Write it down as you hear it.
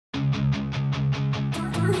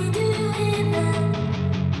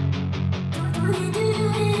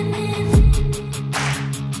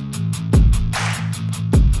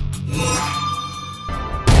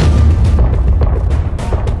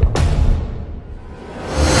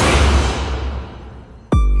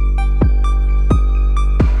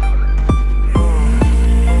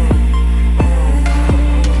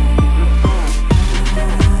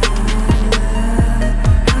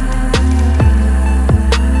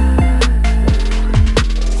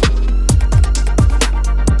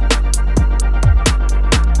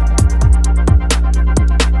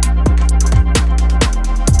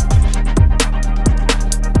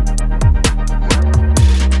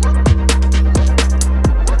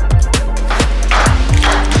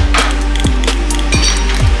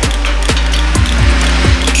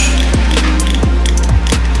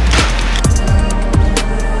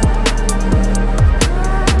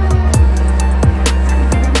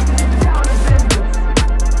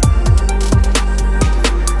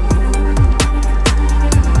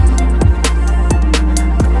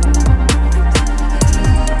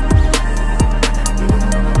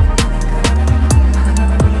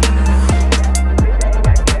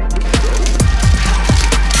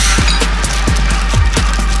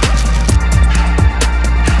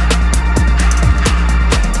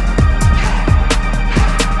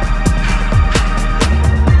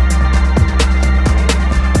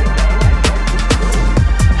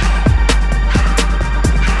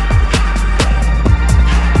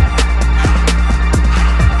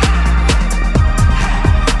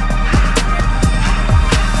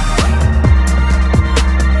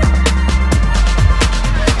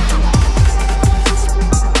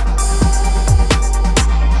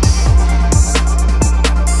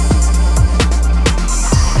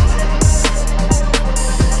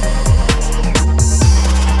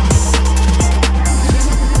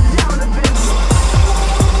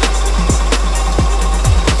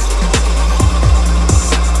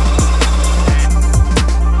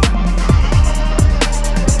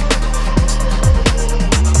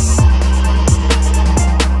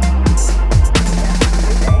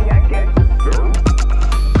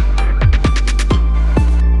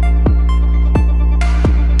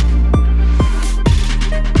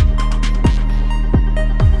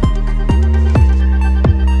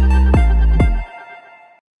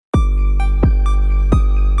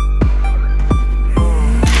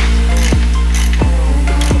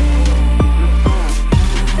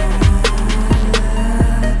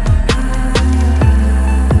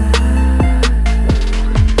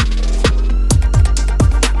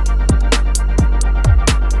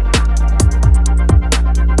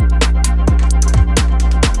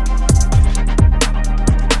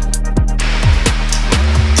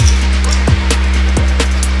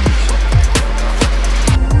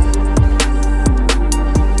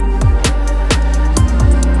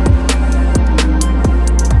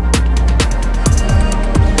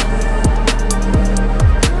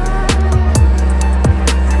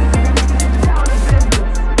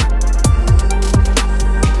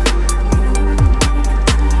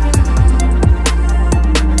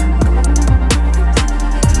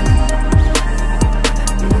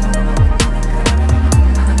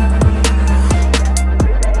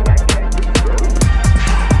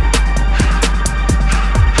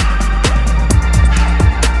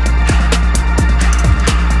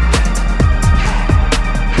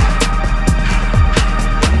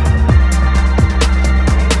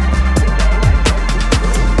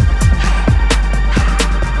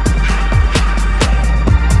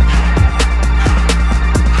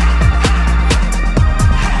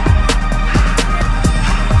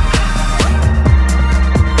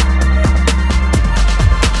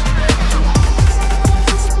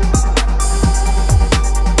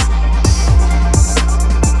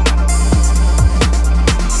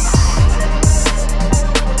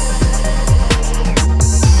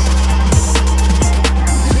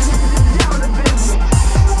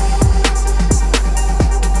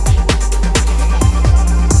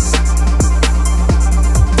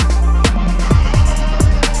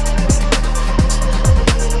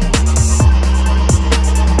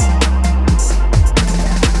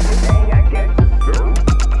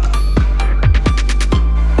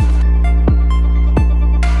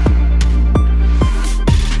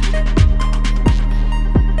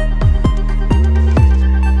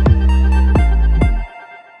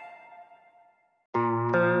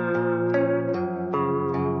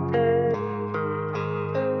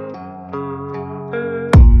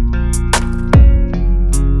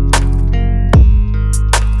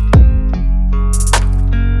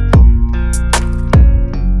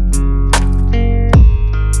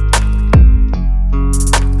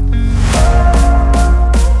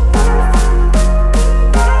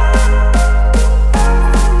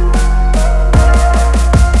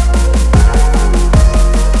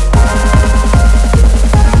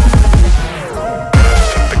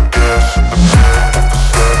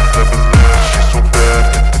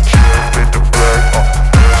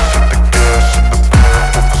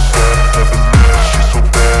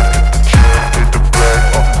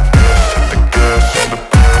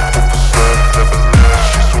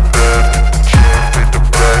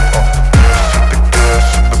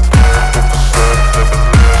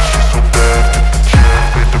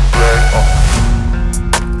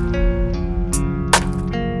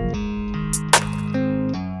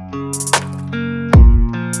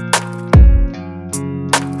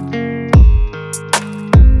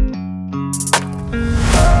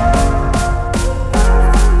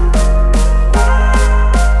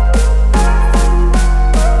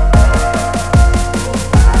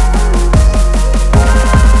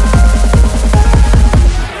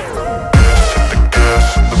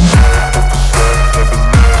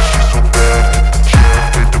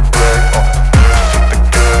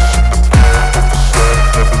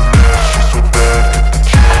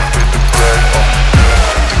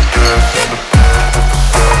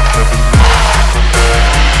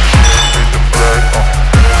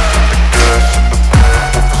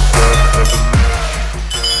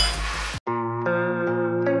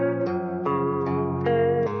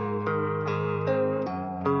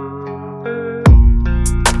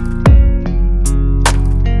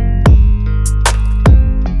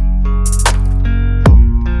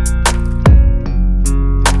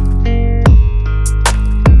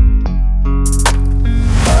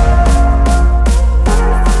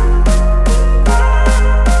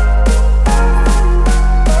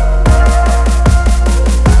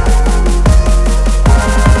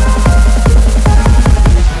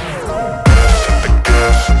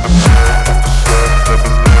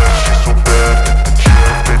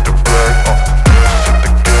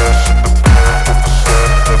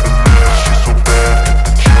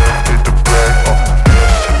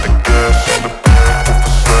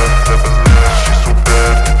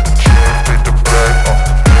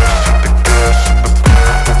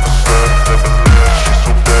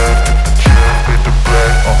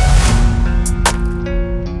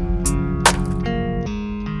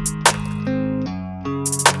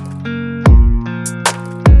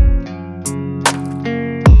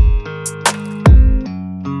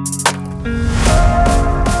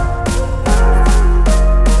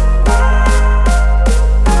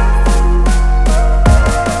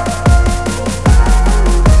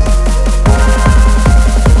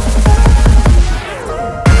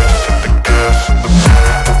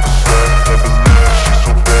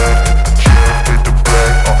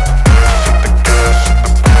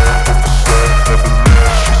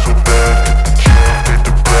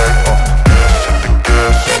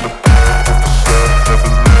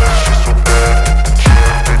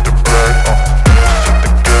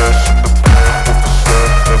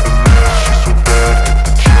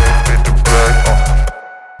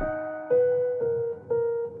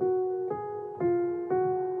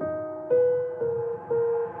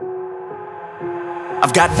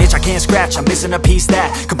I've got an itch I can't scratch, I'm missing a piece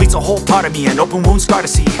that completes a whole part of me, an open wound scar to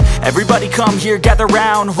see. Everybody come here, gather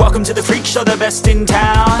round, welcome to the freak show, the best in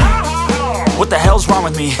town. What the hell's wrong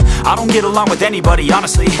with me? I don't get along with anybody,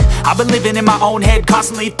 honestly. I've been living in my own head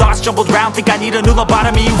constantly, thoughts jumbled round, think I need a new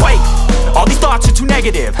lobotomy. Wait, all these thoughts are too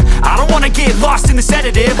negative, I don't wanna get lost in the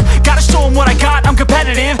sedative. Gotta show them what I got, I'm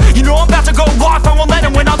competitive. You know I'm about to go off, I won't let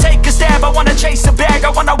them win, I'll take a stab. I wanna chase a bag, I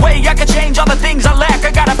wanna weigh, I can change all the things I lack.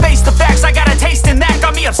 I gotta face the facts, I got a taste in that.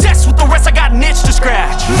 Got me obsessed with the rest, I got an itch to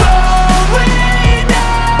scratch. Going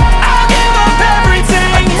now, I'll give up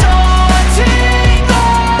everything. Daunting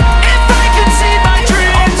all, if I can see my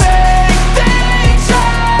dreams, I'll make things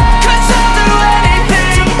right. 'Cause I'll do anything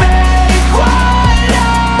to make what I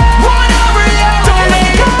want a reality. Don't let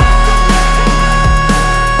go,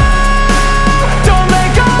 don't let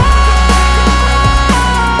go.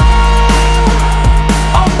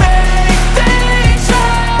 I'll make things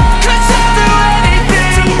right. 'Cause I'll do anything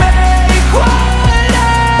to make what I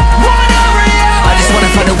want a reality. I just wanna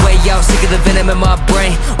find a way out, sick of the venom in my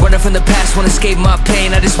brain. Running from the past, wanna escape my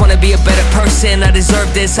pain. I just wanna be a better person, I deserve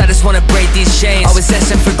this. I just wanna break these chains. Always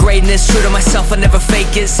asking for greatness, true to myself, I never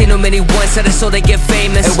fake it. Seen too many once that I so they get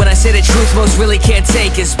famous. And when I say the truth, most really can't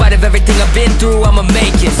take it. In spite of everything I've been through, I'ma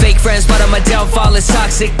make it. Fake friends, but on my downfall is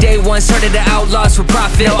toxic. Day one, started to outlaws for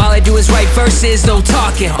profit. Now all I do is write verses, no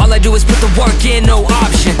talking. All I do is put the work in, no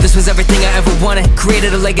option. This was everything I ever wanted.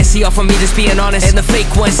 Created a legacy off of me, just being honest. And the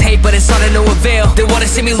fake ones hate, but it's all to no avail. They wanna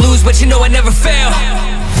see me lose, but you know I never fail.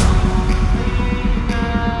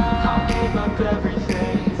 I'll give up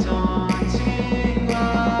everything, daunting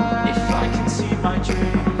all, if I can see my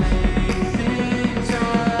dream, make things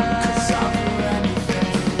right. 'Cause I'll do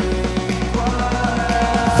anything, make what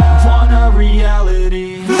I want a reality.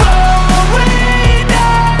 Going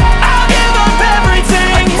now, I'll give up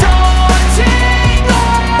everything, daunting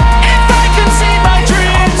all, if I can see my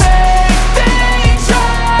dreams, make things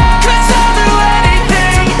right. 'Cause I'll do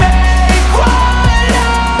anything to make what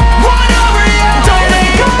I want a reality. Don't let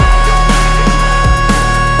go,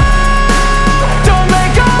 don't let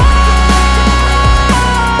go.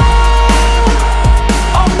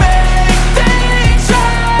 I'll make things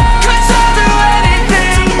right. 'Cause I'll do anything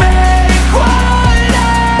to make what I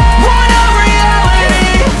want a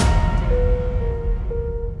reality.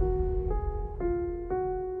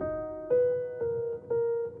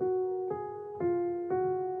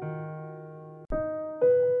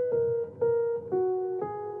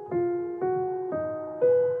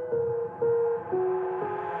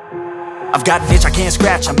 I've got an itch I can't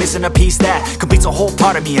scratch, I'm missing a piece that completes a whole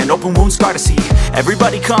part of me, an open wound scar to see.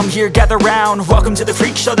 Everybody come here, gather round, welcome to the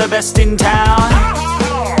freak show, the best in town.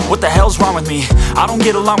 What the hell's wrong with me? I don't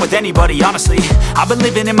get along with anybody, honestly. I've been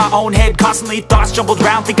living in my own head constantly, thoughts jumbled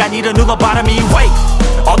round, think I need a new lobotomy. Wait,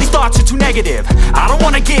 all these thoughts are too negative, I don't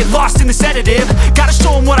wanna get lost in the sedative. Gotta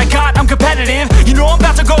show them what I got, I'm competitive. You know I'm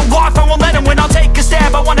about to go off, I won't let them win, I'll take a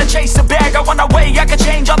stab. I wanna chase a bag, I wanna weigh, I can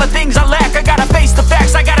change all the things I lack. I gotta face the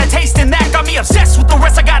facts, I got a taste in that. Got me obsessed with the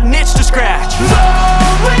rest, I got an itch to scratch.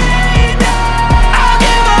 Going now, I'll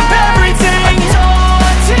give up everything,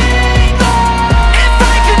 daunting all, if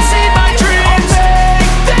I can see my dreams,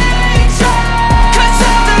 make things right. 'Cause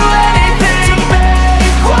I'll do anything to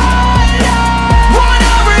make what I want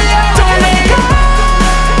a reality. Don't let go,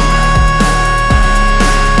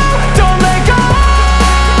 don't let go.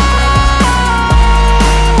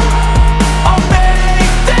 I'll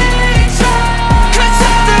make things right. 'Cause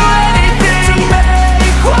I'll do anything to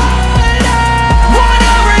make what I want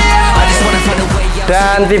a reality. I just wanna find a way out.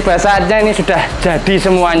 Dan tiba saatnya ini sudah jadi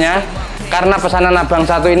semuanya. Karena pesanan abang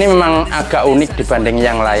satu ini memang agak unik dibanding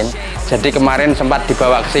yang lain. Jadi kemarin sempat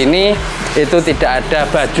dibawa ke sini, itu tidak ada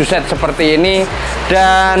baju set seperti ini.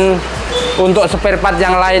 Dan untuk spare part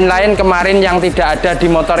yang lain-lain kemarin yang tidak ada di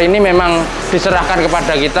motor ini memang diserahkan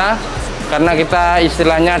kepada kita. Karena kita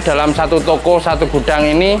istilahnya dalam satu toko, satu gudang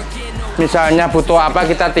ini, misalnya butuh apa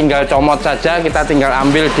kita tinggal comot saja, kita tinggal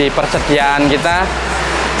ambil di persediaan kita.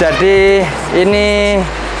 Jadi ini,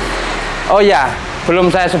 oh ya, belum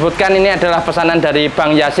saya sebutkan, ini adalah pesanan dari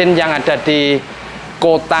Bang Yasin yang ada di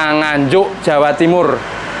Kota Nganjuk, Jawa Timur.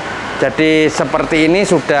 Jadi seperti ini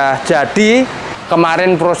sudah jadi.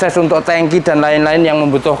 Kemarin proses untuk tangki dan lain-lain yang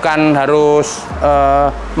membutuhkan harus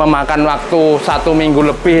memakan waktu 1 minggu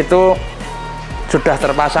lebih itu sudah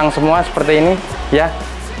terpasang semua seperti ini ya.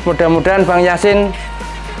 Mudah-mudahan Bang Yasin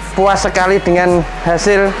puas sekali dengan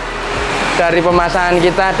hasil dari pemasangan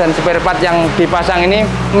kita, dan spare part yang dipasang ini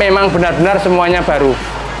memang benar-benar semuanya baru.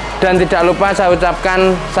 Dan tidak lupa saya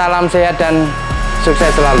ucapkan salam sehat dan sukses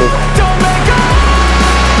selalu.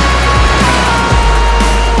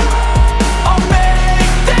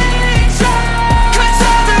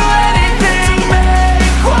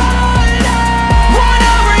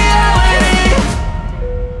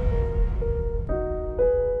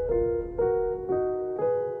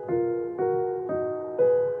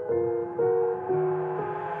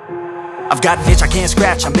 got an itch I can't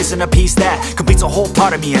scratch, I'm missing a piece that completes a whole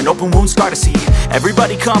part of me, an open wound scar to see.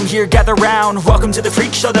 Everybody come here, gather round, welcome to the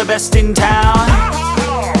freak show, the best in town.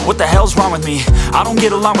 What the hell's wrong with me? I don't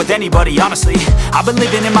get along with anybody, honestly. I've been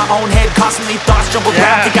living in my own head constantly, thoughts jumble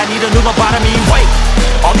around, think I need a new lobotomy. Wait,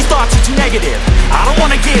 all these thoughts are too negative,